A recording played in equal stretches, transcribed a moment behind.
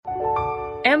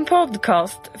En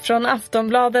podcast från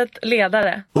Aftonbladet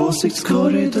Ledare.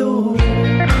 Åsiktskorridor.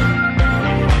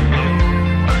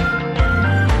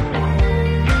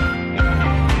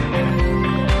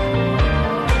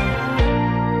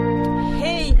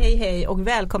 Hej och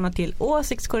välkomna till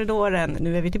Åsiktskorridoren.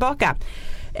 Nu är vi tillbaka.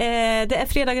 Det är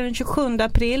fredagen den 27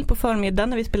 april på förmiddagen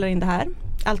när vi spelar in det här.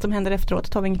 Allt som händer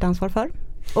efteråt tar vi inget ansvar för.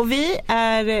 Och vi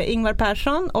är Ingvar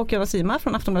Persson och Jonna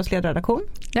från Aftonbladets ledarredaktion.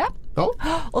 Ja.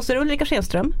 Och så är det Ulrica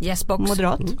Schenström,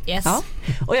 moderat. Yes. Ja.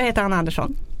 Och jag heter Anna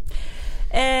Andersson.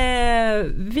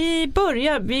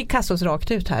 Vi kastar oss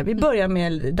rakt ut här. Vi börjar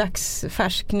med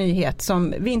dagsfärsk nyhet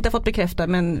som vi inte har fått bekräfta,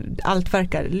 men allt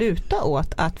verkar luta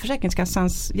åt att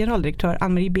Försäkringskassans generaldirektör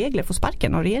Ann-Marie Begler får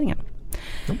sparken av regeringen.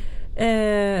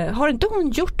 Har inte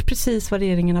hon gjort precis vad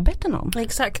regeringen har bett henne om?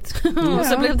 Exakt. Och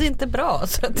så blev det inte bra.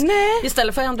 Så att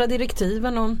istället för att ändra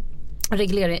direktiven och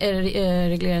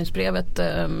regleringsbrevet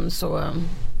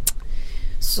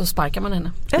så sparkar man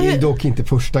henne. Det är dock inte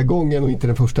första gången och inte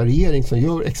den första regering som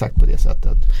gör exakt på det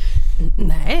sättet.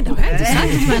 Nej, det har jag inte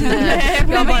sagt.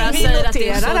 Men jag bara säger att det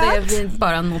är så. Vi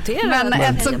bara noterar. Men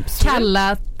ett så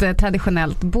kallat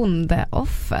traditionellt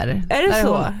bondeoffer. Är det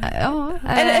så? Ja.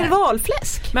 Är det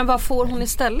valfläsk? Men vad får hon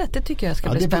istället? Det tycker jag ska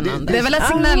bli spännande. Det är väl att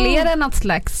signalera något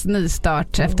slags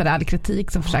nystart efter all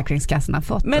kritik som Försäkringskassan har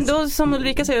fått. Men då, som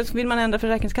Ulrica säger, vill man ändra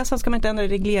Försäkringskassan, ska man inte ändra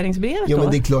regleringsbrevet då? Jo,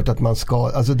 men det är klart att man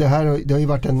ska. Alltså det har ju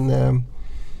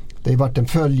varit en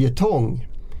följetong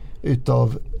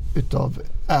utav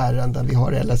ärenden. Vi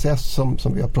har LSS som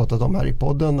vi har pratat om här i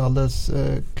podden alldeles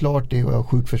klart. Det är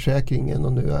sjukförsäkringen,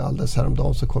 och nu alldeles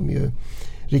häromdagen så kom ju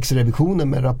Riksrevisionen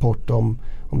med en rapport om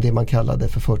det man kallade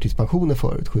för förtidspensioner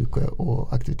förut, sjuk-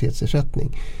 och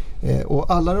aktivitetsersättning.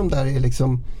 Och alla de där är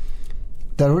liksom,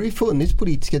 där har det funnits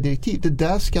politiska direktiv. Det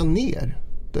där ska ner.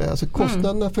 Alltså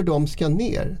kostnaderna för dem ska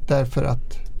ner därför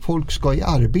att folk ska i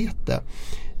arbete.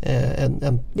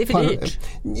 Det är för dyrt.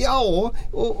 Ja,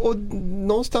 och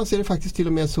någonstans är det faktiskt till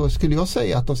och med så, skulle jag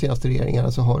säga, att de senaste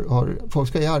regeringarna så har folk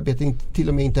ska i arbete, till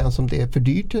och med inte ens om det är för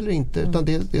dyrt eller inte, utan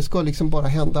det ska liksom bara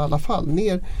hända i alla fall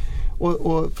ner,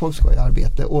 och folk ska i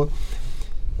arbete.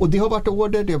 Och det har varit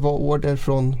order, det var order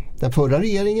från den förra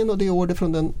regeringen och det är order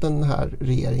från den här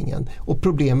regeringen. Och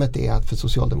problemet är att för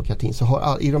socialdemokratin så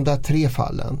har i de där 3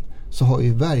 fallen så har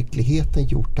ju verkligheten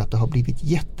gjort att det har blivit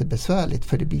jättebesvärligt,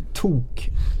 för det blir tok.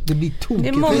 Det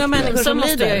är många människor som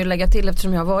måste jag ju lägga till,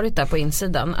 eftersom jag har varit där på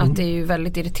insidan, att det är ju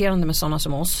väldigt irriterande med sådana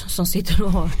som oss som sitter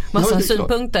och har massa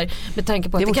synpunkter med tanke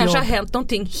på att det kanske har hänt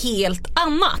någonting helt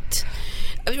annat.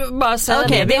 Bara säga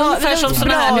det. Det är ungefär som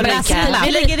såna här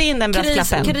vi lägger in den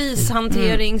brasklappen.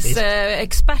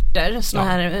 Krishanteringsexperter, såna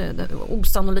här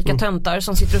osannolika töntar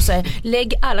som sitter och säger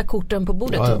lägg alla korten på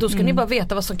bordet. Då ska ni bara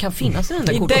veta vad som kan finnas i den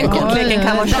där korten. Den kortleken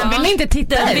kan vara så. Den vill ni inte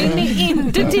titta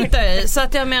i. Så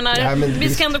att jag menar, vi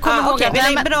ska ändå komma ihåg att det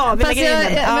är bra.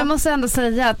 Vi måste ändå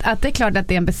säga att det är klart att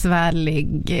det är en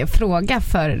besvärlig fråga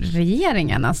för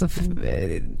regeringen. Alltså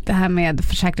det här med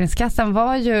Försäkringskassan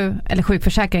var ju, eller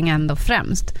sjukförsäkringen ändå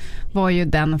främst, var ju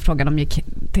den frågan de gick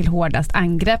till hårdast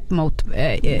angrepp mot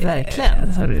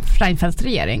Reinfeldts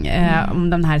regering om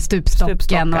den här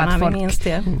stupstocken och att folk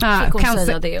kan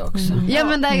säga det också. Ja,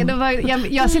 men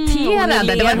jag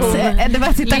citerade, det var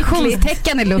ett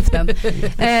citationstecken i luften.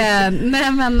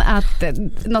 Men att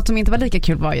något som inte var lika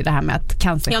kul var ju det här med att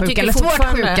cancersjuka eller svårt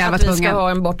sjuka var tvungna. Vi ska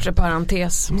ha en bortre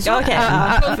parentes. Låt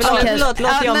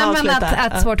Jonna avsluta.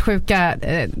 Att svårt sjuka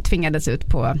tvingades ut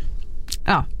på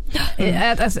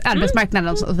arbetsmarknaden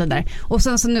och så vidare. Och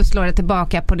sen så nu slår det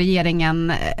tillbaka på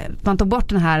regeringen. Man tog bort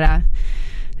den här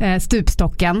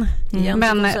stupstocken.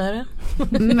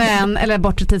 Eller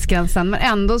bortre tidsgränsen. Men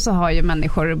ändå så har ju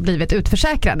människor blivit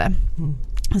utförsäkrade.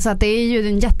 Så att det är ju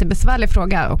en jättebesvärlig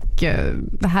fråga, och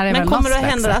det här är. Men kommer det att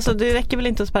hända? Alltså det räcker väl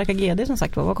inte att sparka GD som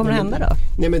sagt. Vad kommer att hända då?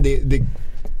 Nej, men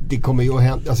det kommer ju att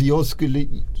hända. Alltså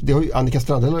Annika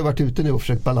Strandhäll har ju varit ute nu och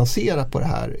försökt balansera på det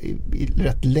här i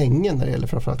rätt länge när det gäller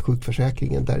framförallt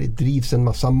sjukförsäkringen, där det drivs en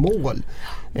massa mål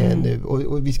nu.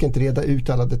 Och vi ska inte reda ut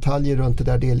alla detaljer runt det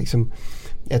där. Det är liksom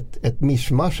ett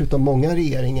mischmasch utav många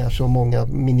regeringar, så många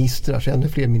ministrar, så ännu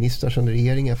fler ministrar som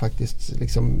regeringar faktiskt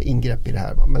liksom ingrepp i det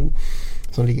här, men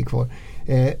som ligger kvar.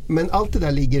 Men allt det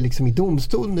där ligger liksom i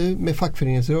domstol nu, med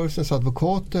fackföreningsrörelsens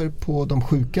advokater på de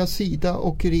sjukas sida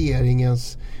och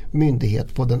regeringens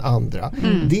myndighet på den andra.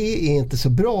 Det är inte så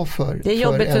bra för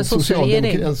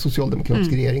en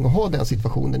socialdemokratisk regering att ha den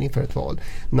situationen inför ett val,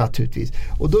 naturligtvis.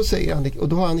 Och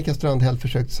då har Annika Strandhäll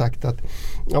försökt sagt att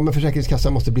men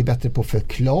Försäkringskassan måste bli bättre på att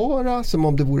förklara, som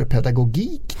om det vore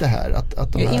pedagogik det här.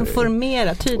 Att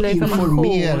informera, tydliga information.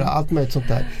 Informera, allt möjligt sånt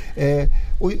där.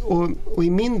 Och i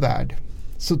min värld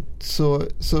så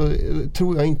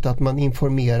tror jag inte att man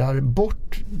informerar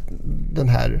bort den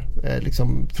här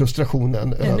liksom frustrationen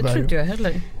det över. Det tror inte jag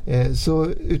heller.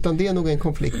 Utan det är nog en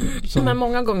konflikt. Men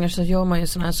många gånger så gör man ju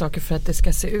såna här saker för att det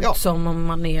ska se ut som om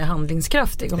man är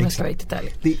handlingskraftig, om jag ska vara riktigt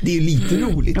ärlig. Det är lite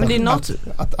roligt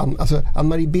att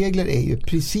Ann-Marie Begler är ju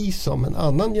precis som en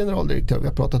annan generaldirektör, vi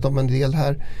har pratat om en del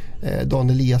här, Dan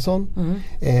Eliasson,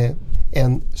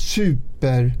 en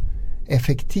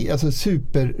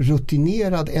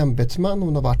superrutinerad ämbetsman.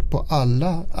 Hon har varit på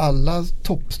alla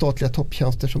statliga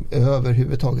topptjänster som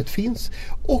överhuvudtaget finns,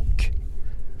 och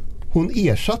hon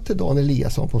ersatte Dan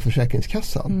Eliasson på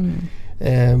Försäkringskassan.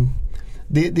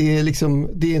 Det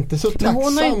är inte så tacksamt. Men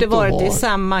hon har ju inte varit i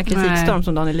samma kritikstorm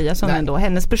som Dan Eliasson ändå.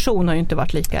 Hennes person har ju inte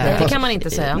varit lika... Det kan man inte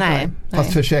säga. Nej.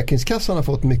 Fast Försäkringskassan har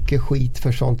fått mycket skit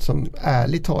för sånt som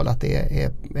ärligt talat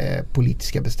är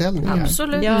politiska beställningar.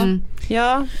 Absolut.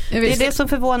 Ja, det är det som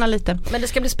förvånar lite. Men det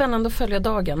ska bli spännande att följa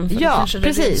dagen. Ja,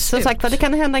 precis. Som sagt, det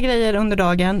kan hända grejer under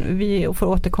dagen. Vi får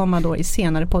återkomma då i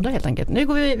senare poddar helt enkelt. Nu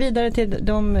går vi vidare till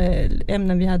de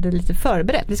ämnen vi hade lite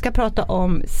förberett. Vi ska prata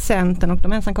om Centern och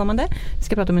de ensamkommande. Vi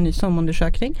ska prata om en ny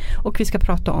sommarundersökning, och vi ska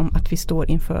prata om att vi står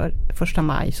inför 1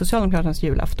 maj, Socialdemokraternas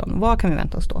julafton. Vad kan vi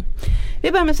vänta oss då?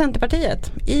 Vi börjar med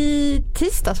Centerpartiet. I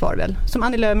tisdags var det väl som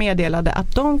Annie Lööf meddelade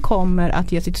att de kommer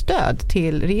att ge sitt stöd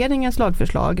till regeringens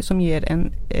lagförslag som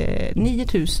ger 9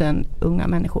 000 unga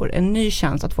människor en ny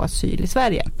chans att få asyl i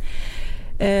Sverige.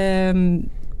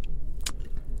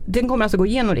 Den kommer alltså gå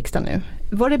igenom riksdagen nu.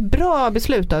 Var det bra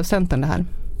beslut av Centern det här?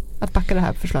 Att backa det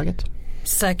här förslaget?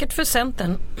 Säkert för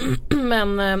Centern,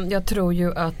 men jag tror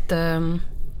ju att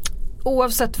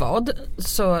oavsett vad,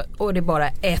 och det är bara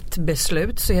ett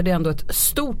beslut, så är det ändå ett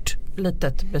stort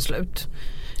litet beslut.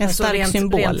 En stark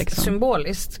symbol. Rent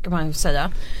symboliskt kan man ju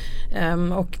säga.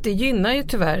 Och det gynnar ju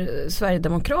tyvärr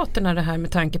Sverigedemokraterna det här,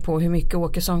 med tanke på hur mycket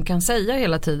Åkesson kan säga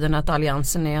hela tiden att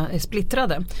Alliansen är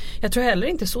splittrade. Jag tror heller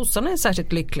inte sossarna är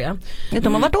särskilt lyckliga.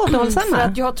 De har varit återhållsamma. För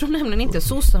att jag tror nämligen inte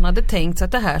sossarna hade tänkt sig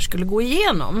att det här skulle gå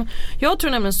igenom. Jag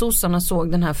tror nämligen sossarna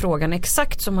såg den här frågan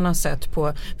exakt som man har sett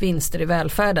på vinster i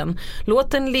välfärden.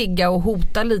 Låt den ligga och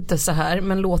hota lite så här,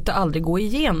 men låt det aldrig gå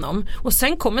igenom. Och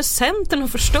sen kommer Centern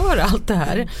att förstöra allt det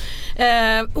här.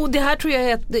 Och det här tror jag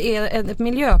är ett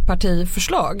miljöpartiförslag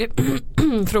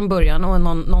från början, och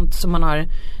något som man har,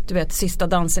 du vet, sista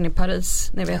dansen i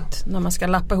Paris, ni vet, när man ska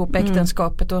lappa ihop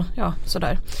äktenskapet och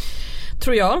sådär,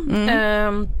 tror jag.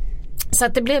 Så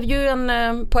att det blev ju en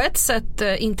på ett sätt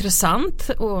intressant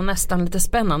och nästan lite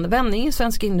spännande vändning i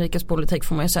svensk inrikespolitik,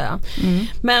 får man ju säga.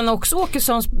 Men också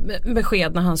Åkessons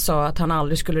besked när han sa att han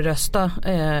aldrig skulle rösta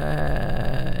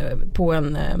på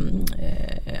en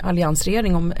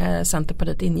alliansregering om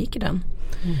Centerpartiet ingick i den.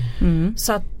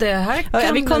 Så att det här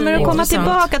kan vi kommer att komma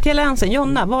tillbaka till Alliansen.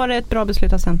 Jonna, var det ett bra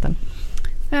beslut av Centern?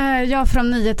 Ja,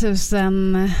 från 9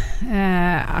 000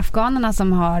 afghanerna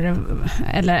som har,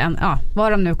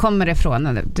 var de nu kommer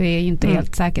ifrån, det är inte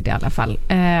helt säkert i alla fall,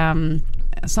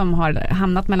 som har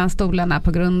hamnat mellan stolarna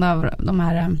på grund av de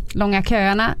här långa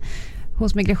köerna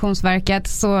hos Migrationsverket,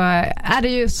 så är det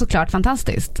ju såklart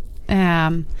fantastiskt.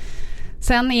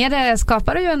 Sen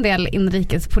skapar det ju en del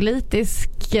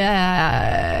inrikespolitiska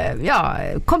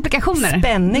komplikationer.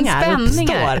 Spänningar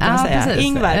uppstår, kan man säga. Precis.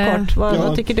 Ingvar, kort,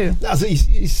 vad tycker du? Alltså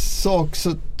i sak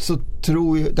så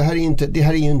tror jag, det här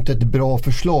är ju inte ett bra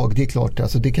förslag, det är klart,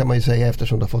 alltså det kan man ju säga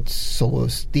eftersom det har fått så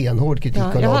stenhård kritik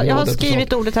av lagrådet. Jag har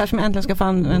skrivit ordet här som jag äntligen ska få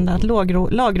använda, att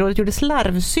lagrådet gjorde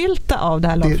slarvsylta av det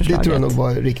här lagförslaget. Det tror jag nog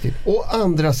var riktigt. Å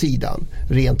andra sidan,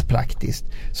 rent praktiskt,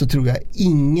 så tror jag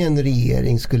ingen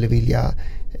regering skulle vilja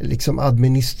liksom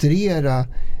administrera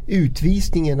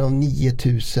utvisningen av 9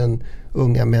 000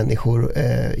 unga människor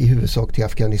i huvudsak till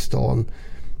Afghanistan.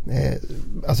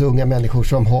 Alltså unga människor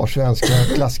som har svenska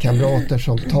klasskamrater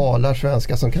som talar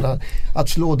svenska, som kan att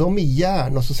slå dem i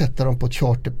järn och så sätta dem på ett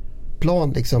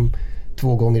charterplan liksom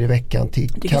 2 gånger i veckan till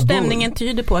Kabul. Stämningen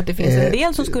tyder på att det finns en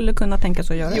del som skulle kunna tänka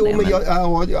sig att göra det.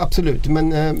 Men absolut.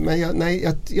 Men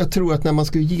jag tror att när man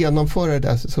skulle genomföra det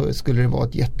där så skulle det vara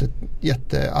ett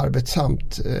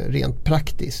jättearbetsamt rent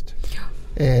praktiskt.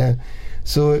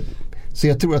 Så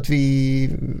jag tror att vi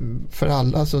för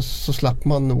alla så slapp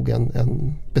man nog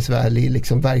en besvärlig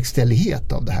liksom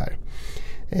verkställighet av det här.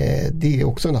 Det är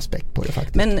också en aspekt på det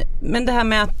faktiskt. Men det här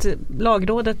med att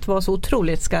lagrådet var så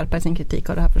otroligt skarpa i sin kritik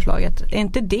av det här förslaget, är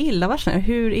inte det illavarslande?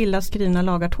 Hur illa skrivna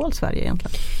lagar tål Sverige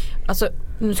egentligen? Alltså,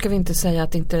 nu ska vi inte säga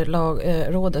att inte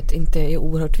rådet inte är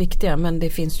oerhört viktiga, men det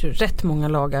finns ju rätt många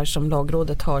lagar som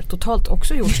lagrådet har totalt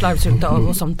också gjort slarvsylta av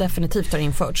och som definitivt har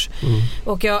införts.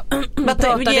 Och jag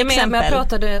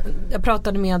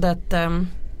pratade med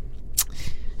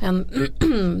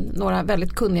några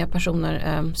väldigt kunniga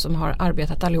personer som har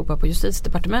arbetat allihopa på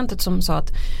justitiedepartementet som sa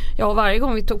att varje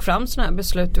gång vi tog fram sådana här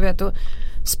beslut, du vet, då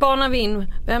spanar vi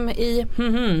in vem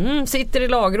sitter i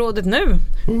lagrådet nu.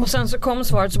 Och sen så kom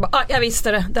svaret så bara, jag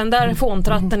visste det, den där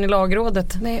fåntratten i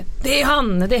lagrådet, det är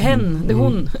han, det är hen, det är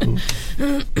hon.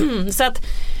 Så att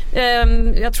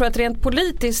jag tror att rent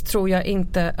politiskt tror jag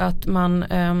inte att man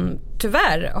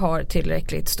tyvärr har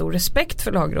tillräckligt stor respekt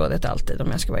för lagrådet alltid, om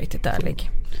jag ska vara riktigt ärlig.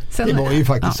 Det var ju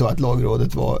faktiskt så att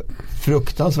lagrådet var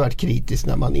fruktansvärt kritiskt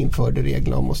när man införde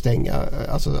regler om att stänga,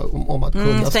 alltså om att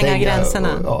kunna stänga gränserna.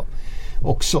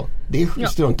 Också. Det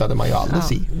struntade man ju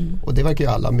alldeles i. Och det verkar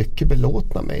ju alla mycket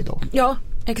belåtna med idag. Ja,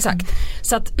 exakt.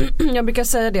 Så att jag brukar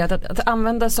säga det att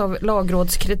använda sig av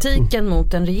lagrådskritiken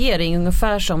mot en regering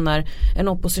ungefär som när en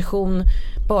opposition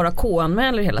bara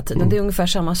K-anmäler hela tiden. Det är ungefär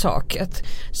samma sak. Att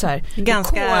så här,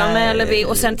 ganska K-anmäler vi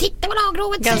och sen titta vad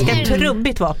lagrådet säger. Ganska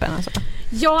trubbigt vapen alltså.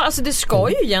 Ja, alltså det ska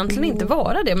ju egentligen inte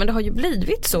vara det, men det har ju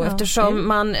blivit så eftersom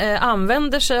man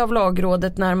använder sig av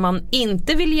lagrådet när man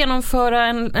inte vill genomföra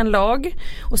en lag,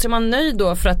 och så är man nöjd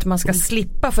då för att man ska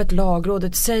slippa, för att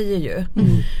lagrådet säger ju.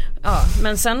 Ja,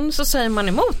 men sen så säger man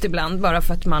emot ibland bara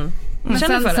för att man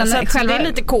känner för det. Så själva, det är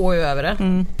lite KU över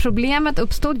det. Problemet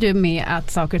uppstod ju med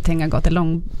att saker och ting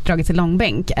har dragits i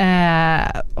långbänk.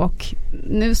 Och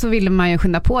nu så vill man ju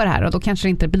skynda på det här, och då kanske det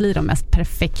inte blir de mest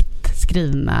perfekt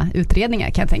skrivna utredningar,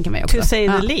 kan jag tänka mig också. To say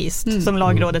the least, som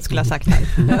lagrådet skulle ha sagt här.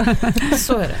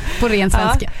 Så är det. På ren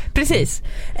svenska. Ja, precis.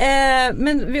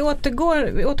 Men vi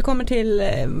återkommer till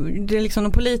det liksom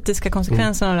de politiska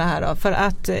konsekvenserna av det här då, för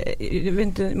att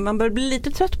man börjar bli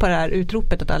lite trött på det här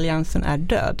utropet att Alliansen är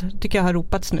död. Tycker jag har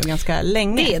ropats nu ganska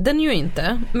länge. Det är den ju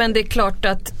inte, men det är klart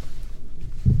att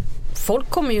folk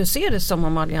kommer ju se det som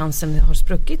om Alliansen har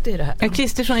spruckit i det här.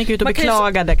 Kristersson gick ut och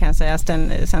beklagade, kan jag säga,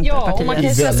 Centerpartiet. Ja, och man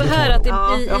kan säga så här att i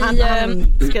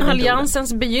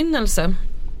Alliansens begynnelse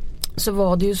så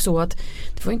var det ju så att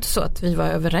det var inte så att vi var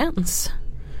överens.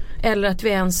 Eller att vi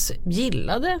ens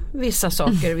gillade vissa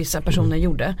saker vissa personer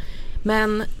gjorde.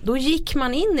 Men då gick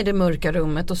man in i det mörka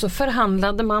rummet och så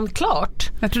förhandlade man klart.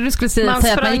 Jag tror du skulle säga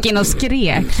att man gick in och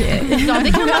skrek. Ja,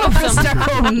 det kan man också.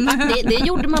 Det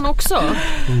gjorde man också.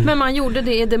 Men man gjorde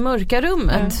det i det mörka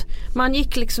rummet. Man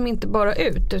gick liksom inte bara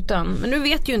ut, men nu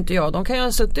vet ju inte jag. De kan ju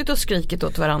ha suttit och skrikit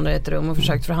åt varandra i ett rum och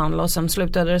försökt förhandla, och sen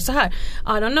slutade det så här.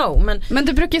 I don't know. Men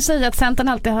du brukar ju säga att Centern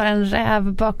alltid har en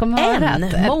räv bakom örat.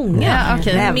 Många.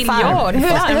 Miljard.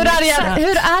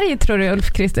 Hur arg tror du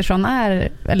Ulf Kristersson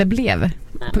är, eller blev?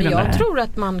 Men jag tror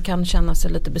att man kan känna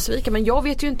sig lite besviken, men jag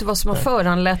vet ju inte vad som har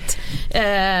föranlett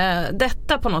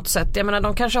detta på något sätt. Jag menar,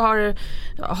 de kanske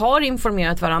har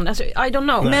informerat varandra. Alltså, I don't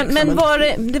know. Men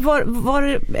var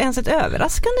det ens ett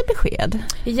överraskande besked?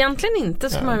 Egentligen inte,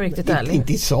 ska man riktigt ärlig.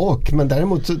 Inte i sak, men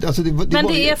däremot alltså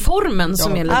det är formen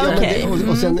som är lite okej.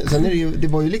 Och sen är det ju,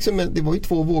 det var ju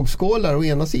två vågskålar. Å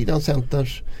ena sidan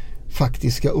Centerns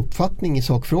faktiska uppfattning i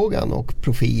sakfrågan och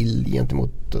profil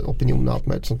gentemot opinion och allt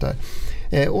möjligt sånt där.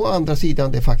 Å andra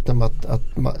sidan det faktum att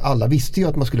alla visste ju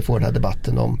att man skulle få den här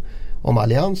debatten om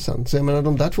Alliansen. Så jag menar,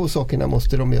 de där två sakerna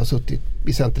måste de ju ha suttit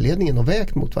i Centerledningen och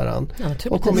vägt mot varandra.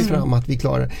 Och kommit fram att vi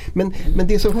klarar. Men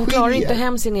det som hon klarar inte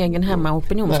hem sin egen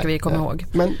hemmaopinion, ska vi komma ihåg.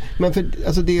 Men för,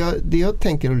 alltså det jag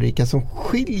tänker, Ulrica, som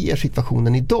skiljer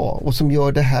situationen idag och som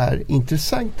gör det här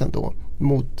intressant ändå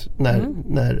mot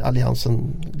när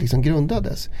Alliansen liksom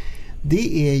grundades,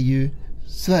 det är ju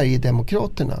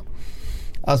Sverigedemokraterna.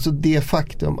 Alltså det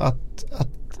faktum att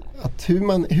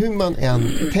hur man än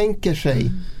tänker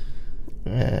sig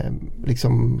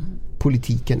liksom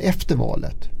politiken efter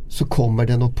valet, så kommer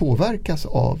den att påverkas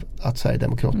av att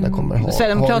Sverigedemokraterna kommer ha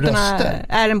röster.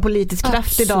 Är en politisk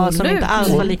kraft idag som inte alls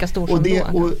var lika stor som då.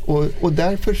 Och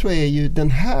därför så är ju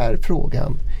den här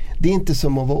frågan, det är inte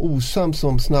som att vara osam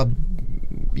som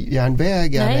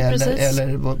snabbjärnvägar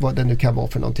eller vad det nu kan vara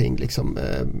för någonting, liksom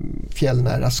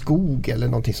fjällnära skog eller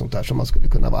någonting sånt där som man skulle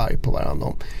kunna vara arg på varandra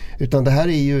om. Utan det här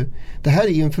är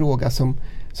ju en fråga som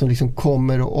liksom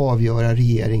kommer att avgöra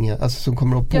regeringen, alltså som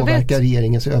kommer att påverka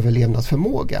regeringens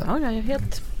överlevnadsförmåga. Ja, jag är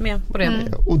helt med på det.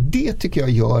 Och det tycker jag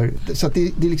gör, så att det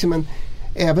är liksom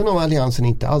även om Alliansen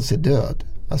inte alls är död,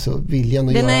 alltså viljan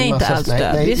att göra en massa... Den är inte alls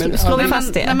död. Vi slår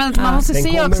fast det. Men man måste den se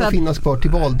kommer också att finnas kvar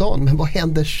till valdagen, men vad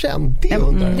händer sen? Det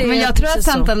undrar jag. Men jag tror att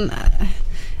Centern...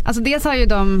 Alltså dels har ju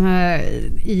de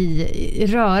i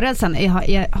rörelsen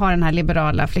har den här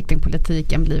liberala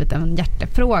flyktingpolitiken blivit en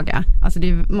hjärtefråga. Alltså det är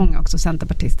ju många också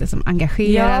centerpartister som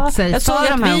engagerat sig jag för de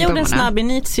här ungdomarna. Vi gjorde en snabb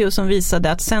initio som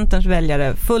visade att Centerns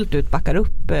väljare fullt ut backar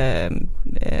upp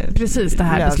precis det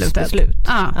här beslutet.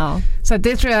 Ja. Så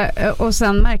det tror jag, och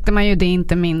sen märkte man ju det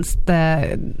inte minst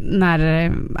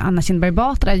när Anna Kinberg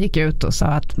Batra gick ut och sa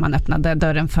att man öppnade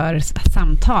dörren för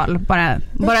samtal. Bara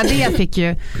det fick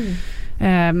ju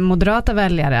moderata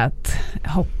väljare att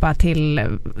hoppa till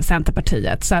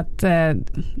Centerpartiet. Så att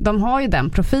de har ju den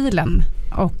profilen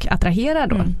och attraherar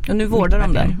då. Och nu vårdar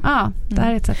de den. Ja, det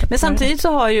här är ett sätt. Men samtidigt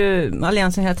så har ju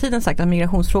Alliansen hela tiden sagt att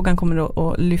migrationsfrågan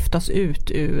kommer att lyftas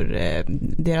ut ur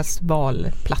deras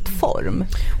valplattform.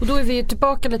 Och då är vi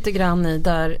tillbaka lite grann i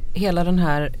där hela den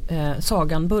här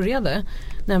sagan började,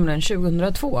 nämligen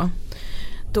 2002.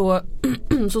 Då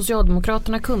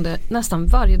Socialdemokraterna kunde nästan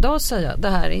varje dag säga det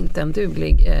här är inte en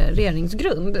duglig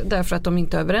regeringsgrund därför att de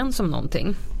inte är överens om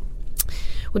någonting.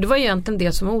 Och det var egentligen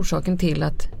det som var orsaken till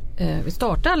att vi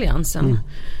startade Alliansen,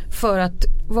 för att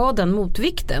vara den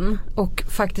motvikten och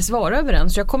faktiskt vara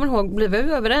överens. Jag kommer ihåg, blev vi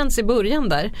överens i början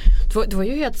där, det var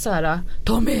ju helt så här,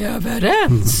 de är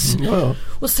överens.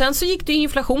 Och sen så gick det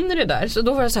inflation i det där, så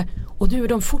då var det så här, och nu är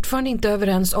de fortfarande inte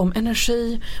överens om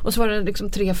energi, och så var det liksom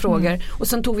 3 frågor, och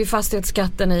sen tog vi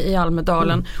fastighetsskatten i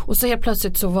Almedalen, och så helt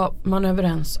plötsligt så var man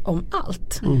överens om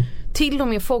allt. Till och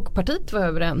med Folkpartiet var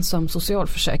överens om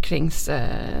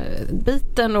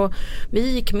socialförsäkringsbiten, och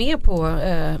vi gick med på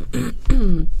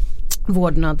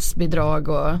vårdnadsbidrag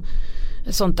och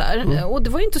sånt där. Och det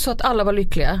var ju inte så att alla var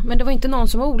lyckliga, men det var inte någon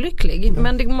som var olycklig.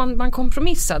 Men man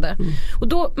kompromissade.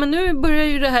 Men nu börjar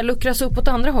ju det här luckras upp åt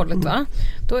andra hållet, va?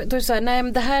 Då är det så här, nej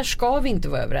men det här ska vi inte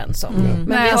vara överens om.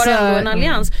 Men vi har ändå en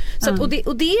allians. Så att, och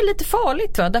det är lite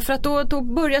farligt, va? Därför att då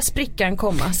börjar sprickan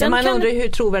komma. Sen man undrar hur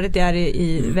trovärdigt det är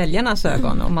i väljarnas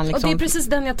ögon. Om man liksom... Och det är precis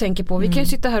den jag tänker på. Vi kan ju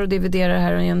sitta här och dividera det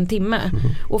här i en timme.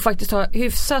 Och faktiskt ha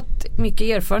hyfsat mycket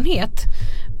erfarenhet.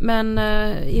 Men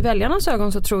i väljarnas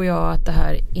ögon så tror jag att det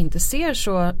här inte ser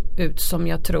så ut som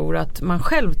jag tror att man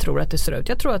själv tror att det ser ut.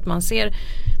 Jag tror att man ser,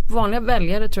 vanliga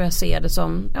väljare tror jag ser det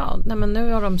som, men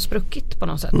nu har de spruckit på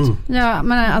något sätt. Ja,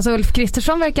 men alltså Ulf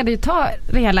Kristersson verkade ju ta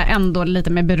det hela ändå lite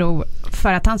med bero,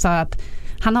 för att han sa att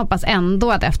han hoppas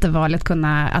ändå att efter valet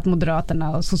att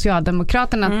Moderaterna och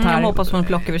Socialdemokraterna tar... Han hoppas på en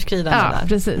blocköverskridande där. Ja,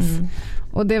 precis.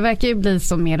 Och det verkar ju bli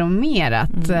så mer och mer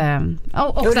att...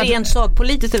 Och rent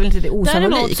sakpolitiskt är väl inte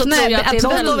osannolikt. Så tror jag att de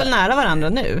står väl nära varandra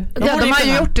nu. De har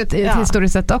ju gjort det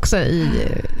historiskt sett också i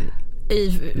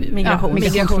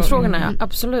migrationsfrågorna. Ja,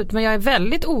 absolut. Men jag är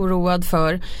väldigt oroad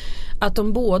för att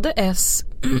de både S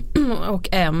och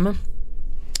M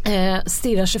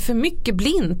stirrar sig för mycket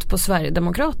blint på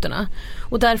Sverigedemokraterna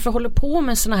och därför håller på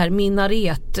med såna här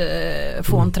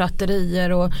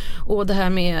minaretfåntratterier och det här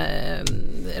med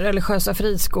religiösa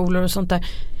friskolor och sånt där.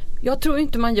 Jag tror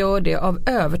inte man gör det av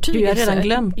övertygelse. Du har redan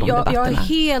glömt de debatterna. Jag är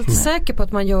helt säker på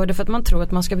att man gör det för att man tror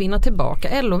att man ska vinna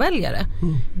tillbaka LO-väljare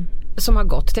som har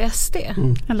gått till SD.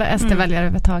 Eller SD-väljare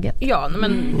överhuvudtaget. Ja,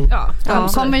 men de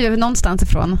kommer ju någonstans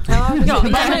ifrån. Men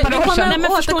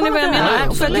förstår ni vad jag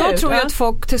menar? För jag tror ju att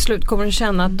folk till slut kommer att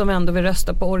känna att de ändå vill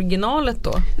rösta på originalet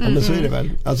då. Ja, men så är det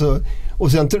väl. Alltså,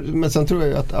 och sen tror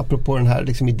jag att apropå den här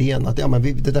liksom idén att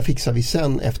det där fixar vi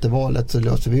sen efter valet, så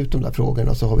löser vi ut de där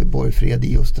frågorna och så har vi borgfred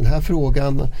i just den här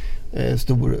frågan,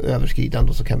 stor överskridande,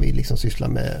 och så kan vi liksom syssla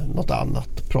med något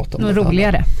annat, prata om något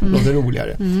roligare. Något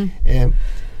roligare.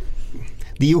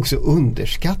 Det är ju också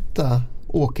underskatta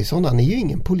Åkesson. Han är ju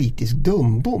ingen politisk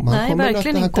dumbom. Han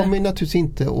kommer naturligtvis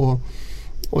inte och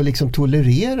liksom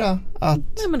tolerera att...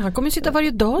 Nej, men han kommer ju sitta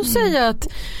varje dag och säga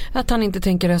att han inte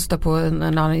tänker rösta på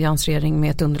en alliansregering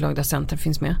med ett underlag där Centern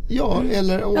finns med. Ja,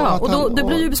 eller... Och då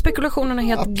blir ju spekulationerna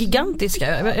helt gigantiska,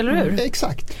 eller hur?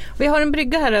 Exakt. Vi har en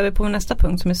brygga här över på nästa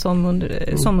punkt som är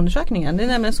SOM-undersökningen. Det är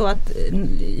nämligen så att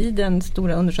i den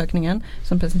stora undersökningen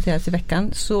som presenteras i veckan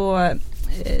så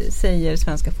säger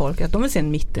svenska folk att de vill se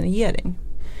en mittenregering.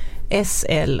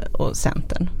 SL och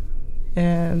Centern.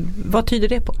 Vad tyder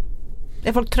det på?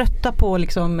 Är folk trötta på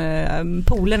liksom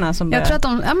polerna som... Jag tror att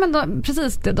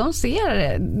precis det, de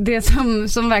ser det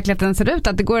som verkligheten ser ut,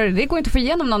 att det går inte att få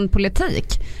igenom någon politik.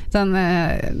 Utan,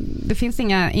 det finns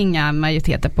inga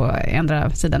majoriteter på andra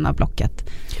sidan av blocket.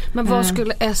 Men vad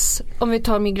skulle om vi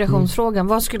tar migrationsfrågan,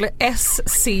 vad skulle S,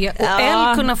 C och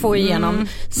L kunna få igenom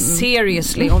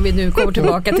seriously, om vi nu kommer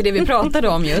tillbaka till det vi pratade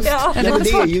om just? Det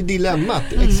är ju dilemmat.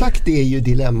 Exakt, det är ju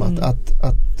dilemmat att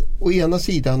å ena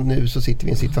sidan nu så sitter vi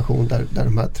i en situation där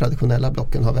de här traditionella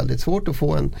blocken har väldigt svårt att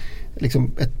få ett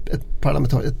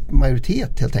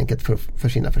majoritet helt enkelt för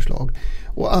sina förslag.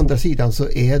 Å andra sidan så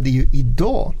är det ju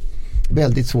idag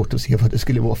väldigt svårt att se vad det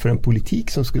skulle vara för en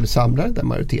politik som skulle samla den där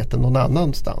majoriteten någon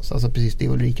annanstans. Alltså precis det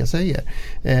Ulrica säger.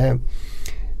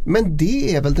 Men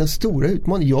det är väl den stora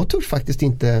utmaningen. Jag tror faktiskt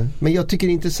inte, men jag tycker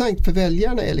det är intressant för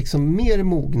väljarna är liksom mer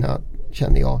mogna,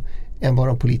 känner jag, än vad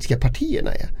de politiska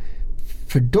partierna är.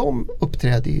 För de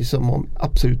uppträder ju som om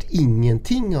absolut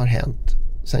ingenting har hänt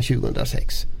sedan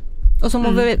 2006. Och som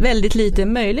var väldigt lite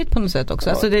möjligt på något sätt också.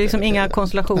 Alltså det är liksom inga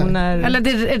konstellationer. Eller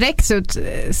det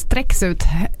sträcks ut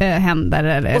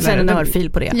händer. Och sen en örfil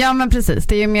på det. Ja, men precis.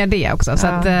 Det är ju mer det också. Så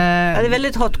att, det är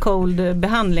väldigt hot cold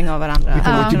behandling av varandra.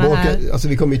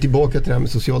 Vi kommer ju tillbaka till det här med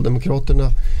Socialdemokraterna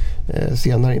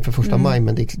senare inför första maj.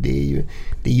 Men det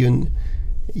är ju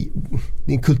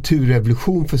en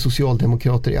kulturrevolution för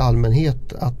socialdemokrater i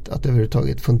allmänhet att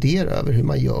överhuvudtaget fundera över hur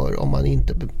man gör om man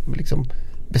inte liksom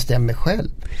bestämmer själv.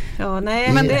 Ja, nej,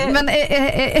 är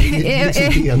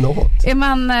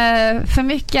man för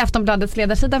mycket Aftonbladets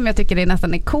ledarsida, men jag tycker det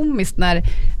nästan är komiskt när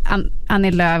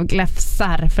Annie Lööf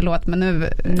gläfsar, förlåt men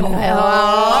nu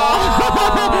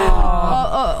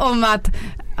om att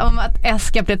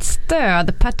ska bli ett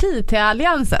stödparti till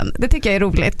Alliansen. Det tycker jag är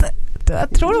roligt.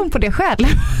 Tror hon på det själv?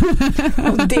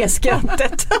 Och det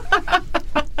skrattet.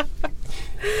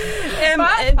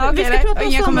 Vi ska prata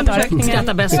om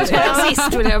sommarundersökningen.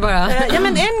 Sist vill jag bara.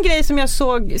 Men en grej som jag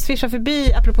såg svischa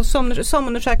förbi apropå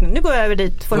sommarundersökningen. Nu går jag över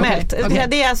dit formellt. Okay.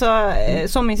 Det är alltså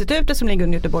SOM-institutet som ligger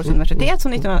under Göteborgs universitet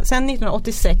som sedan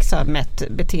 1986 har mätt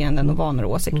beteenden och vanor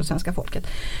och åsikter hos svenska folket.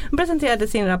 De presenterade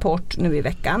sin rapport nu i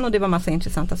veckan och det var massa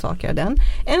intressanta saker i den.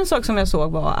 En sak som jag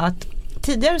såg var att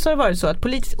tidigare så har det varit så att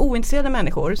politiskt ointresserade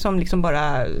människor som liksom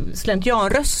bara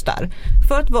slentrianröstar,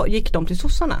 förut gick de till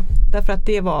sossarna. Därför att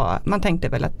man tänkte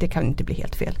väl att det kan inte bli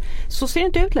helt fel. Så ser det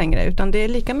inte ut längre, utan det är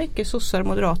lika mycket sossar,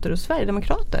 moderater och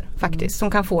sverigedemokrater faktiskt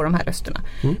som kan få de här rösterna.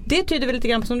 Det tyder väl lite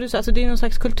grann på, som du sa, alltså det är någon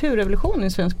slags kulturrevolution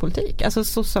i svensk politik. Alltså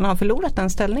sossarna har förlorat den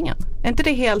ställningen. Är inte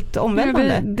det helt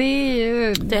omvälvande?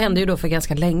 Det hände ju då för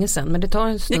ganska länge sedan, men det tar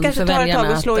en stund för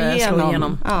väljarna att slå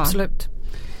igenom. Ja. Absolut.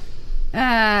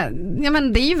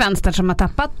 Men det är ju vänster som har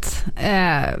tappat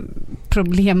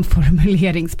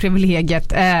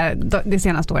problemformuleringsprivilegiet de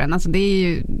senaste åren. Alltså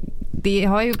det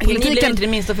har ju politiken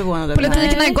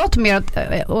har ju gått mer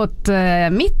åt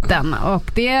mitten,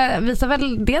 och det visar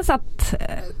väl dels att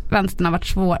vänstern har varit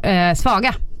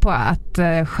svaga på att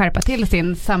skärpa till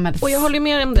sin och jag håller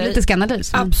med om det. Politiska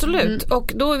analys. Absolut.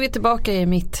 Och då är vi tillbaka i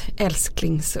mitt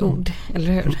älsklingsord,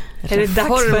 eller hur? Är det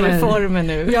dags för reformer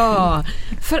nu? Ja,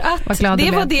 för att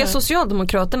det var det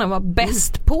Socialdemokraterna var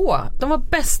bäst på. De var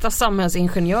bästa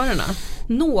samhällsingenjörerna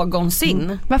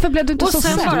någonsin. Varför blev du inte och så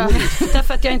sen säker? Bara,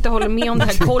 därför att jag inte håller med om det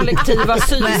här kollektiva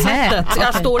synsättet.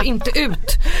 Jag står inte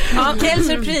ut. Quel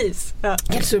surprise.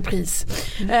 Quel surprise.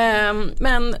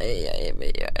 Men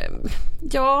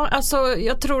ja, alltså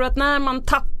jag tror att när man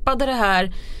tappade det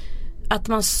här, att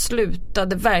man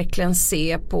slutade verkligen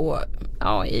se på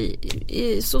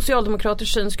i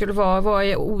socialdemokraters syn skulle vara vad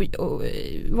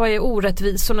är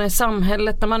orättvisorna i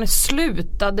samhället, när man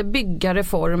slutade bygga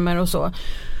reformer och så.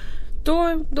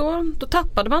 Då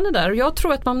tappade man det där. Och jag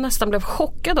tror att man nästan blev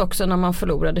chockad också när man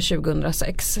förlorade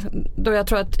 2006. Då jag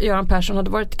tror att Göran Persson hade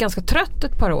varit ganska trött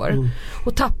ett par år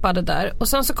och tappade där. Och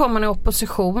sen så kom man i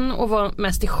opposition och var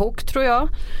mest i chock, tror jag.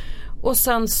 Och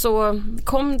sen så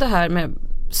kom det här med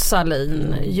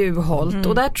Salin, Juholt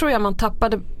och där tror jag man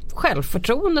tappade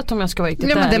självförtroendet, om jag ska vara riktigt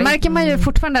ärlig. Men det märker man ju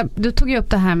fortfarande. Du tog ju upp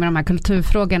det här med de här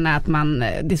kulturfrågorna, att man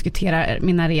diskuterar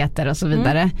minareter och så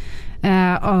vidare.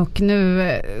 Och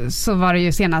nu så var det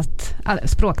ju senast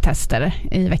språktester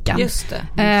i veckan. Just det.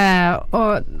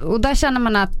 Och där känner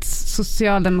man att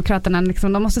Socialdemokraterna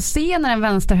liksom, de måste se när en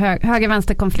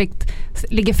höger-vänster-konflikt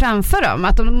ligger framför dem,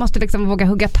 att de måste liksom våga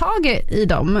hugga tag i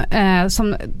dem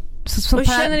och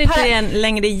känner inte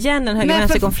längre igen den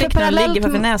höger-vänster-konflikten och ligger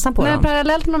för näsan på dem.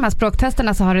 Parallellt med de här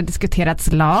språktesterna så har det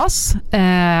diskuterats LAS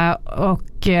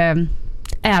och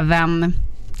även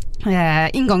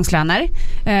ingångslöner.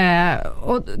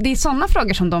 Och det är sådana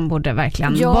frågor som de borde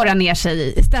verkligen borra ner sig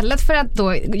i, istället för att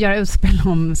då göra utspel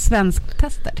om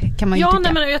svensktester. Kan man ju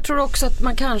tycka. Men jag tror också att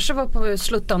man kanske var på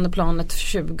sluttande planet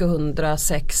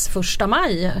 2006 första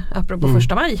maj, apropå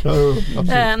första maj.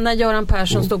 När Göran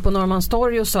Persson stod på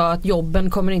Norrmalmstorg och sa att jobben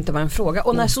kommer inte vara en fråga.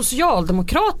 Och när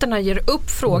Socialdemokraterna ger upp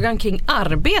frågan kring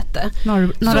arbete.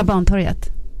 Norra Bantorget.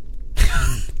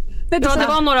 Ja, det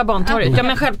var Norra Bantorget. Ja,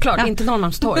 men självklart, inte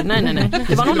Norrmalmstorg. Nej.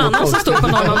 Det var någon annan som stod på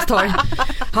Norrmalmstorg.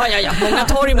 Ja, många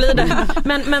torg blir det.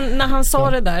 Men när han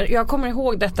sa det där, jag kommer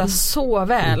ihåg detta så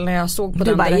väl när jag såg på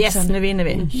den bara, direkten. yes, nu vinner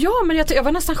vi. Ja, men jag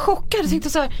var nästan chockad. Jag tänkte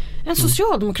så här, en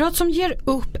socialdemokrat som ger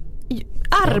upp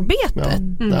arbetet.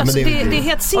 Alltså det är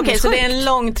helt sinnessjukt. Okej, så det är en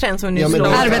lång trend som nu slår.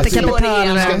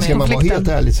 Ska man vara helt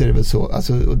ärlig så är det väl så.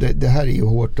 Alltså, och det här är ju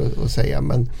hårt att säga,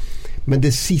 men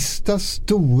det sista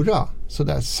stora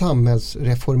sådär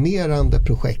samhällsreformerande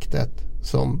projektet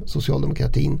som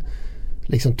socialdemokratin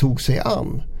liksom tog sig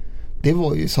an, det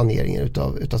var ju saneringen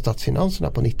utav statsfinanserna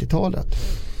på 90-talet.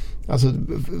 Alltså,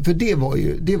 för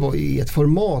det var ju ett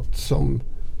format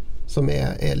som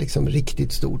är liksom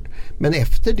riktigt stort. Men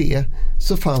efter det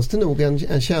så fanns det nog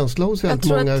en känsla hos väldigt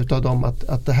många utav dem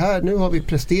att det här, nu har vi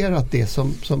presterat det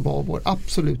som var vår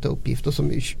absoluta uppgift. Och som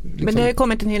liksom... Men det har ju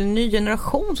kommit en hel ny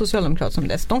generation socialdemokrater som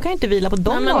dess. De kan inte vila på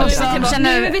dem. Nu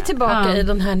är vi tillbaka i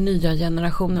den här nya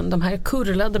generationen. De här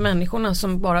kurlade människorna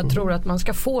som bara tror att man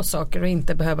ska få saker och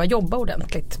inte behöva jobba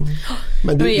ordentligt.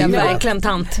 Men nu är jag verkligen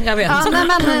tant, jag vet.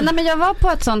 Nej, men jag var på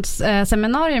ett sånt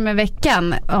seminarium i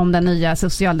veckan om den nya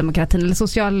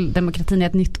socialdemokratin i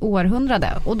ett nytt århundrade.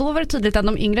 Och då var det tydligt att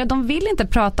de yngre, de vill inte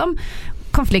prata om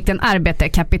konflikten arbete,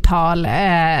 kapital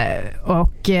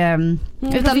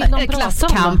utan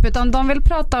klasskamp, utan de vill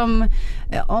prata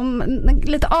om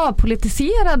lite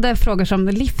avpolitiserade frågor som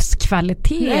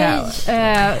livskvalitet.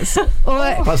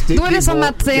 Fast då är det som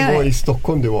att det var i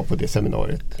Stockholm du var på det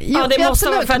seminariet. Ja, det måste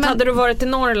vara för att hade du varit i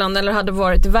Norrland eller hade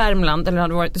varit i Värmland eller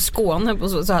hade varit i Skåne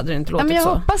så hade det inte låtit så. Jag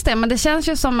hoppas det, men det känns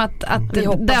ju som att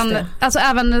alltså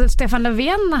även Stefan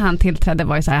Löfvén när han tillträdde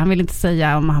var ju så här, han ville inte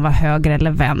säga om han var höger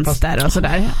eller vänster och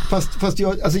sådär. Fast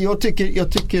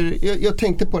jag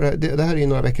tänkte på det här är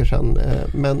några veckor sedan,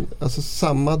 men alltså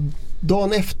samma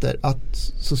dagen efter att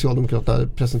Socialdemokraterna hade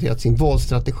presenterat sin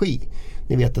valstrategi,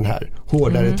 ni vet den här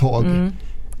hårdare tag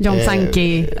John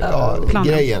Sanki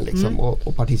grejen liksom,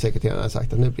 och partisekreteraren har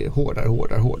sagt att nu blir det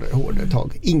hårdare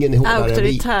tag. Ingen är hårdare.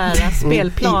 Auktoritära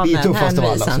spelplanen vi är tuffast av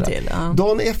alla. Till,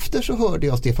 Dagen efter så hörde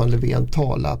jag Stefan Löfvén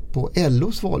tala på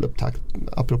LOs valupptakt,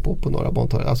 apropå på Norra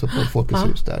Bantorget, alltså på Folkets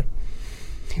hus där.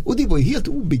 Och det var ju helt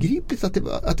obegripligt att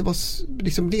det var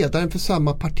liksom ledaren för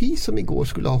samma parti som igår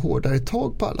skulle ha hårdare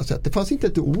tag på alla sätt. Det fanns inte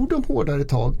ett ord om hårdare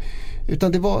tag,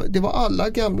 utan det var alla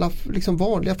gamla liksom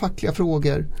vanliga fackliga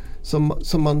frågor som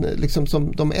man liksom,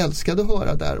 som de älskade att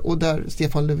höra där, och där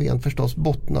Stefan Löfven förstås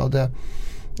bottnade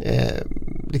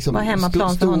liksom, var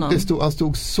hemmaplan för honom. Han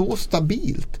stod så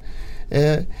stabilt.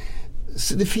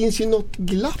 Så det finns ju något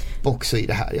glapp också i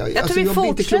det här. Jag tror vi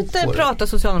fortsätter prata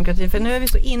socialdemokrati, för nu är vi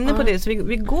så inne på det, så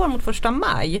vi går mot 1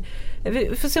 maj.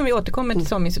 Vi får se om vi återkommer till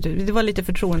SOM-institut. Det var lite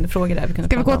förtroendefrågor där.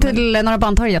 Ska vi gå till Norra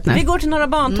Bantorget nu? Vi går till Norra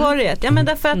Bantorget. Ja, men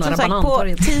därför att som sagt,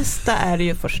 på tisdag är det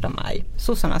ju 1 maj.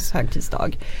 Sossarnas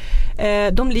högtidsdag.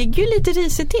 De ligger ju lite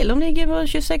risigt till. De ligger på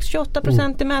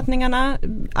 26-28% i mätningarna.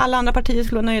 Alla andra partier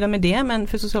skulle vara nöjda med det, men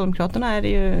för Socialdemokraterna är det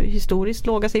ju historiskt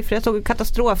låga siffror. Jag såg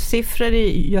katastrofsiffror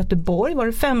i Göteborg. Var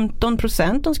det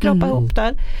 15% de skrapade ihop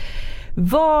där.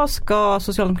 Vad ska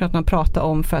Socialdemokraterna prata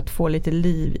om för att få lite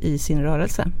liv i sin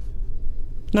rörelse?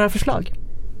 Några förslag?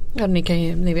 Ja,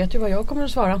 ni vet ju vad jag kommer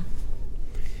att svara.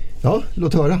 Ja,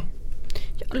 låt höra.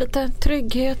 Ja, lite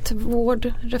trygghet,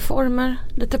 vård, reformer,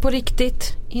 lite på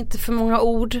riktigt. Inte för många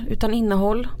ord utan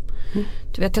innehåll.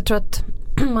 Du vet, jag tror att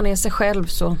man är sig själv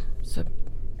så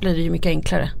blir det ju mycket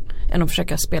enklare än att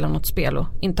försöka spela något spel och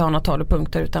inte ha några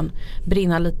talepunkter, utan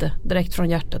brinna lite direkt från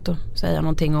hjärtat och säga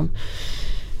någonting om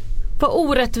vad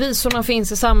orättvisorna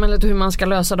finns i samhället och hur man ska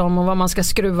lösa dem och vad man ska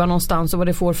skruva någonstans och vad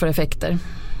det får för effekter.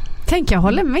 Jag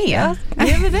håller med. Ja,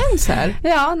 vi är överens här.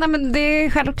 Ja, nej, men det är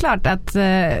självklart att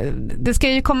det ska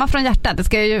ju komma från hjärtat. Det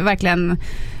ska ju verkligen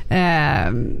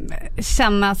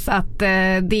kännas att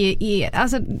det är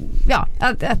alltså, ja,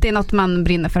 att det är något man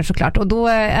brinner för, såklart. Och då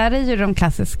är det ju de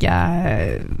klassiska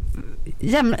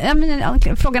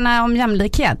frågorna om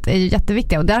jämlikhet är ju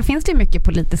jätteviktiga, och där finns det ju mycket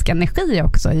politisk energi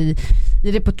också i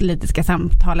det politiska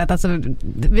samtalet. Alltså,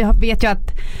 vi vet ju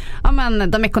att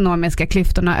de ekonomiska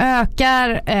klyftorna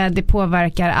ökar, det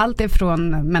påverkar allt ifrån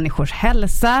människors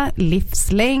hälsa,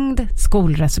 livslängd,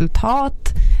 skolresultat.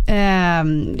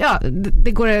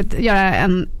 Det går att göra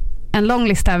en lång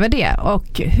lista över det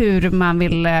och hur man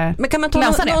vill lösa det. Men kan man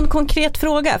ta någon konkret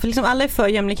fråga? För liksom alla är för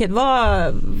jämlikhet.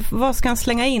 Vad ska han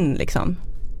slänga in liksom?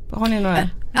 Har ni några?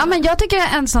 Ja, men jag tycker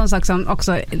en sån sak som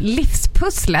också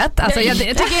livspusslet. Alltså, jag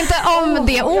tycker inte om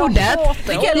det ordet.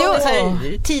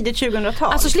 Tidigt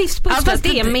 2000-tal. Alltså livspusslet,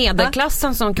 det är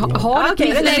medelklassen som har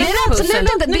det är absolut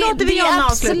inte. Det är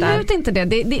absolut inte det.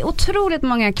 Det är otroligt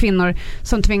många kvinnor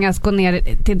som tvingas gå ner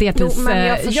till deltidsjobb.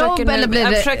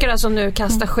 Jag försöker alltså nu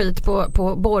kasta skit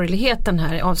på borgerligheten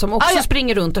här, som också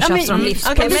springer runt och tjafsar om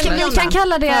livspusslet. Vi kan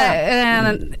kalla det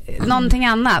någonting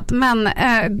annat. Men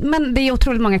det är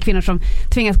otroligt många kvinnor som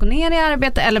tvingas gå ner i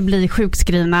arbete eller bli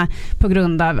sjukskrivna på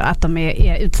grund av att de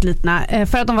är utslitna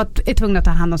för att de är tvungna att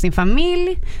ta hand om sin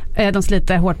familj. De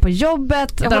sliter hårt på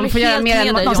jobbet, där de får göra mer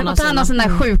än någonsin och ta hand om sina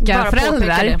sjuka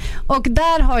föräldrar. Och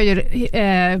där har ju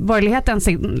borgerligheten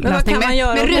sin lösning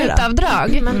med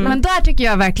rutavdrag. Men där tycker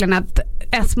jag verkligen att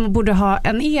S borde ha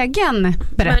en egen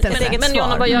berättelse. Men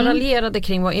Jonna, vad jag raljerade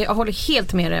kring var, jag håller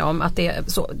helt med dig om att det är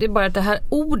så. Det är bara att det här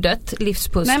ordet,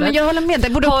 livspusslet. Nej, men jag håller med, det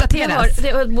borde uppdateras.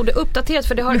 Det borde uppdateras,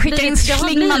 för det har blivit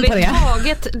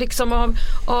taget liksom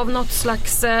av något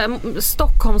slags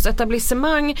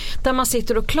Stockholmsetablissemang där man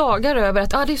sitter och klagar över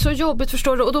att det är så jobbigt,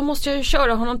 förstår du, och då måste jag ju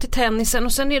köra honom till tennisen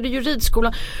och sen är det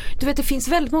juridskola. Du vet, det finns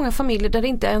väldigt många familjer där det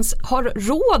inte ens har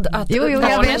råd att alltså,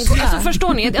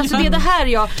 förstår ni? Alltså, det är det här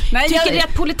jag tycker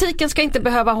att politiken ska inte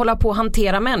behöva hålla på och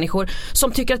hantera människor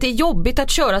som tycker att det är jobbigt att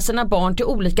köra sina barn till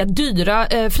olika dyra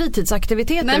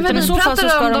fritidsaktiviteter. Nej, men vi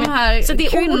pratar om de här så det är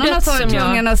kvinnorna som är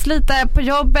tvungna att slita på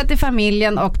jobbet, i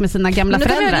familjen och med sina gamla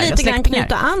föräldrar. Nu kan jag lite grann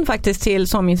knyta an faktiskt till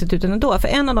SOM-instituten ändå. För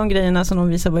en av de grejerna som de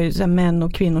visar var ju så här, män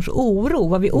och kvinnors oro.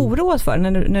 Vad vi oroas för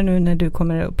när du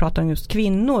kommer att prata om just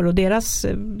kvinnor och deras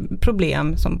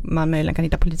problem som man möjligen kan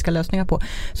hitta politiska lösningar på.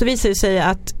 Så visar det sig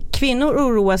att kvinnor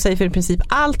oroar sig för i princip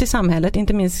allt i samhället,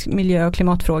 inte minst miljö- och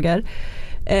klimatfrågor.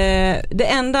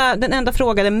 Den enda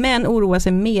fråga där män oroar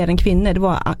sig mer än kvinnor, det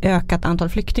var ökat antal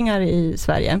flyktingar i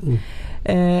Sverige.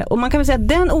 Och man kan väl säga att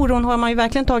den oron har man ju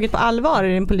verkligen tagit på allvar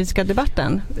i den politiska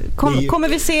debatten. Kommer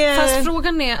vi se... Fast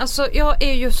frågan är, alltså jag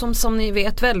är ju som ni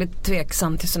vet väldigt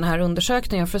tveksam till såna här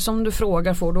undersökningar, för som du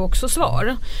frågar får du också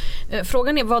svar.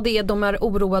 Frågan är vad det är de är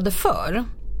oroade för.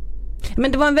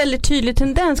 Men det var en väldigt tydlig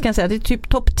tendens, kan jag säga. Det är typ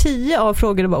topp 10 av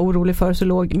frågor du var orolig för, så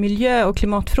låg miljö- och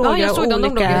klimatfrågor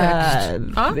olika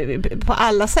på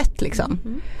alla sätt liksom.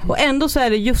 Och ändå så är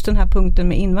det just den här punkten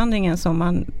med invandringen som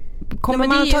man... Kommer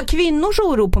man att ta kvinnors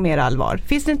oro på mer allvar?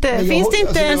 Finns det inte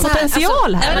en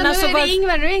potential här? Men alltså, är det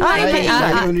Ingvar?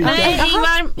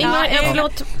 Ingvar,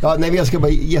 förlåt. Ja, nej, jag ska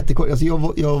bara jättekort. Alltså, jag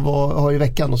har i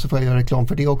veckan, och så får jag göra reklam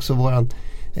för det också, våran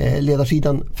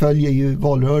ledarsidan följer ju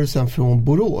valrörelsen från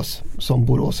Borås, som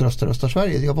Borås röstar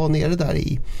Sverige. Jag var nere där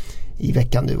i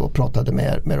veckan nu och pratade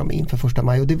med dem inför 1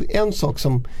 maj, och det är en sak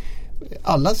som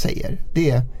alla säger, det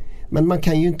är, men man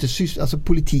kan ju inte alltså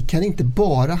politik kan inte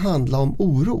bara handla om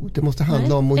oro. Det måste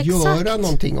handla om att göra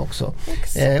någonting också.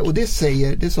 Och det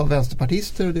sa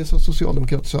vänsterpartister och det sa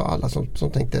socialdemokrater, så alla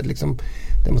som tänkte liksom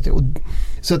demonstrera.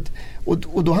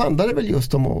 Och då handlar det väl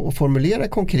just om att formulera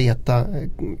konkreta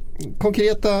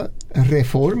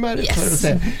reformer, för att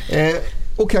säga.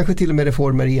 Och kanske till och med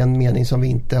reformer i en mening som vi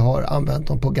inte har använt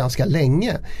dem på ganska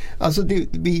länge. Alltså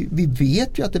vi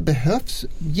vet ju att det behövs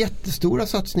jättestora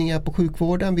satsningar på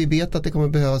sjukvården. Vi vet att det kommer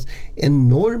behövas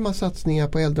enorma satsningar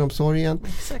på äldreomsorgen.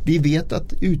 Exakt. Vi vet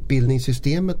att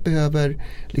utbildningssystemet behöver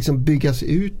liksom byggas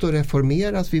ut och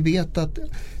reformeras. Vi vet att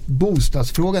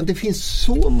bostadsfrågan, det finns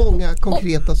så många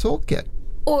konkreta saker.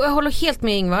 Och jag håller helt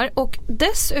med Ingvar. Och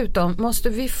dessutom måste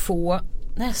vi få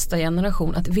nästa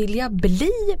generation att vilja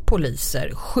bli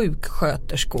poliser,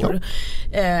 sjuksköterskor.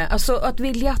 Ja. Alltså att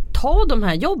vilja ta de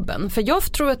här jobben. För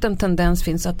jag tror att en tendens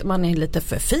finns att man är lite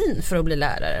för fin för att bli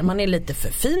lärare. Man är lite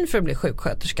för fin för att bli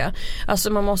sjuksköterska.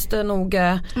 Alltså man måste nog...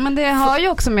 Men det har ju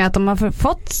också med att de har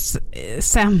fått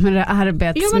sämre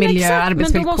arbetsmiljö,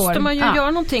 arbetsvillkor. Men då måste man ju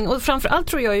göra någonting. Och framförallt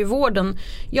tror jag i vården,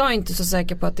 jag är inte så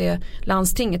säker på att det är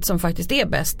landstinget som faktiskt är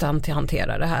bäst att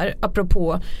hantera det här.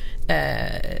 Apropå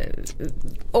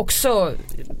också...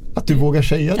 Att du vågar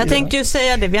säga det. Jag tänkte ju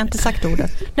säga det, vi har inte sagt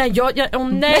ordet. Nej,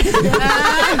 nej.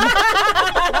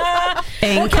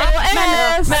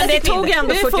 Men det tog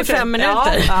ändå 45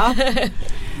 minuter. Ja.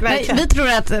 Nej, vi tror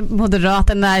att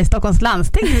Moderaterna i Stockholms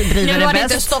landsting driver det bäst. Nu var det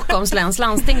inte Stockholms läns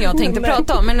landsting jag tänkte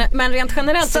prata om, men rent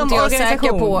generellt är inte jag säker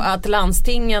på att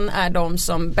landstingen är de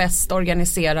som bäst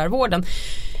organiserar vården.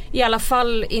 I alla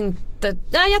fall inte.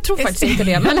 Nej, jag tror faktiskt inte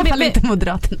det. Men i alla fall inte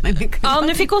Moderaterna. Ja,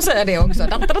 nu fick hon säga det också.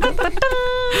 Ja,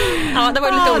 det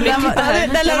var lite olyckligt det här.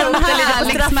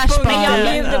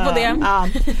 Jag bjuder på det.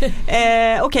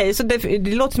 Okej, så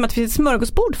det låter som att det finns ett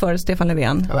smörgåsbord för Stefan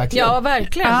Löfvén. Ja,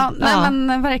 verkligen. Ja,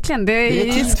 men verkligen.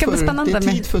 Det ska bli spännande. Det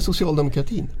är tid för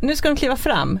socialdemokratin. Nu ska de kliva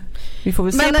fram. Vi får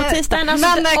väl se på tisdag. Men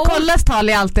Kolles tal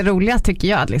är alltid roligast tycker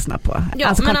jag att lyssna på.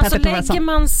 Ja, men alltså lägger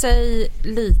man sig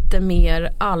lite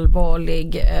mer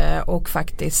allvarlig och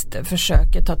faktiskt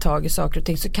försöker ta tag i saker och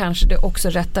ting, så kanske det också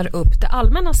rättar upp det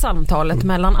allmänna samtalet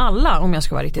mellan alla, om jag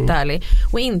ska vara riktigt ärlig,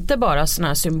 och inte bara sån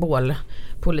här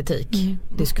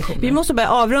symbolpolitik-diskussioner. Vi måste börja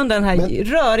avrunda den här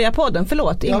röriga podden.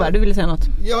 Förlåt, Ingvar, du ville säga något?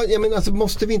 Ja, jag menar, alltså,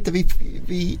 måste vi inte,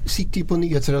 vi sitter ju på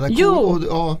nyhetsredaktion.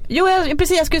 Jo,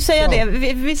 precis, jag skulle säga det.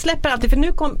 Vi släpper alltid, för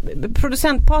nu kom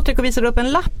producent Patrik och visade upp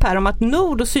en lapp här om att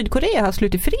Nord- och Sydkorea har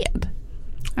slutit fred.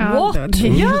 What?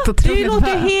 Det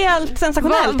låter helt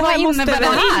sensationellt. Vad innebär det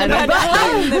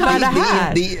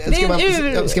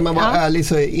här? Ska man vara ärlig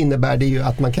så innebär det ju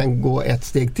att man kan gå ett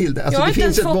steg till. Alltså, jag har inte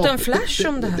ens fått en flash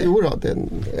om det här. Jo då,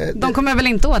 de kommer väl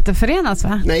inte återförenas,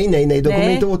 va? Nej, de kommer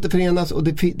inte återförenas och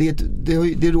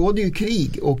det råder ju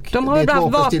krig. Och de har ju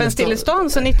haft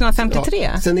vapenstillestånd sedan 1953.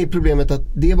 Ja, sen är problemet att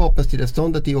det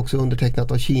vapenstilleståndet är också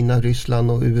undertecknat av Kina,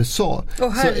 Ryssland och USA.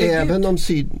 Så även om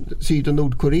Syd- och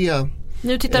Nordkorea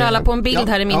nu tittar alla på en bild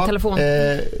här i min telefon.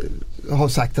 Har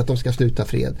sagt att de ska sluta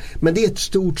fred. Men det är ett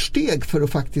stort steg för att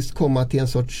faktiskt komma till en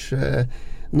sorts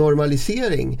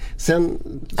normalisering. Sen,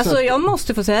 jag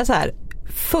måste få säga så här.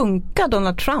 Funkar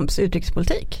Donald Trumps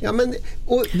utrikespolitik? Ja, men,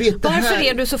 varför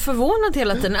är du så förvånad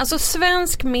hela tiden? Alltså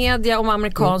svensk media om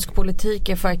amerikansk politik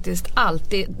är faktiskt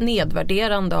alltid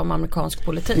nedvärderande om amerikansk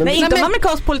politik. Men inte om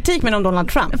amerikansk politik, men om Donald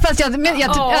Trump. Fast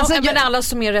men alla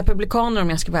som är republikaner, om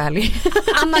jag ska vara ärlig.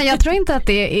 Anna, jag tror inte att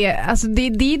det är, alltså det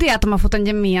är det att de har fått en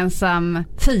gemensam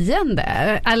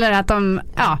fiende. Eller att de,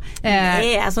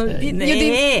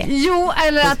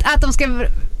 eller att de ska.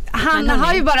 Han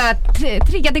har ju bara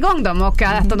triggat igång dem och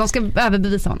att de ska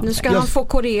överbevisa honom. Nu ska han få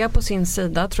Korea på sin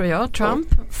sida, tror jag, Trump,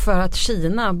 för att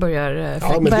Kina börjar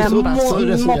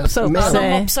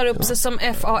mopsar upp sig som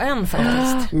FAN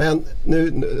faktiskt. Men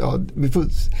nu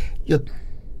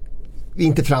vi är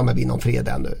inte framme vid någon fred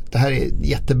ännu. Det här är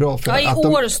jättebra för i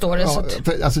år står det.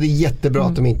 Alltså det är jättebra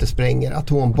att de inte spränger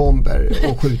atombomber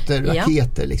och skjuter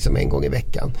raketer liksom en gång i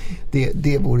veckan.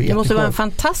 Det vore det måste vara en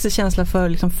fantastisk känsla för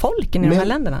liksom folken i de här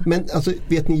länderna. Men alltså,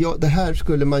 vet ni, det här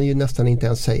skulle man ju nästan inte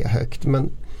ens säga högt. Men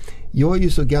jag är ju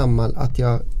så gammal att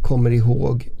jag kommer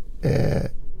ihåg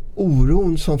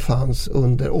oron som fanns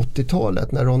under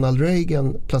 80-talet när Ronald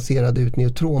Reagan placerade ut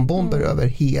neutronbomber över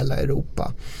hela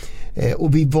Europa.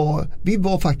 Och vi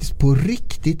var faktiskt på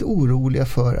riktigt oroliga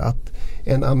för att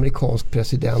en amerikansk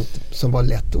president som var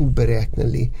lätt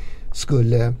oberäknelig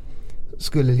skulle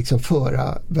liksom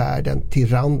föra världen till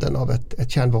randen av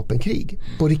ett kärnvapenkrig.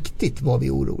 På riktigt var vi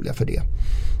oroliga för det.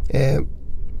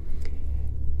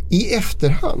 I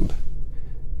efterhand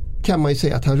kan man ju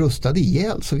säga att han rustade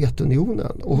ihjäl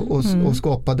Sovjetunionen och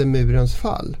skapade murens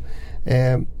fall.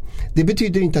 Det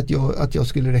betyder inte att jag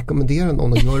skulle rekommendera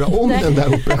någon att göra om den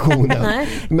där operationen.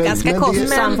 Ganska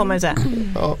kostsam får man säga.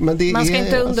 Ja, men man ska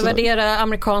inte undervärdera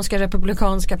amerikanska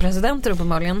republikanska presidenter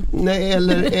uppenbarligen. Nej,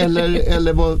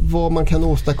 eller vad man kan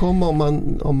åstadkomma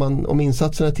om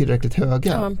insatserna är tillräckligt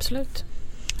höga. Ja, absolut.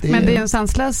 Men det är en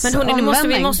sanslös omvändning.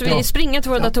 Nu måste vi springa till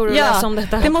våra datorer och läsa om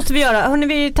detta. Det måste vi göra.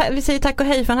 Hörrni, vi säger tack och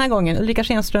hej för den här gången. Ulrica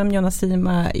Schenström, Jonna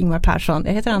Sima, Ingvar Persson.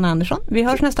 Jag heter Anna Andersson. Vi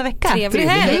hörs nästa vecka. Trevlig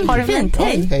helg. Ha det fint.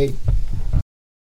 Hej.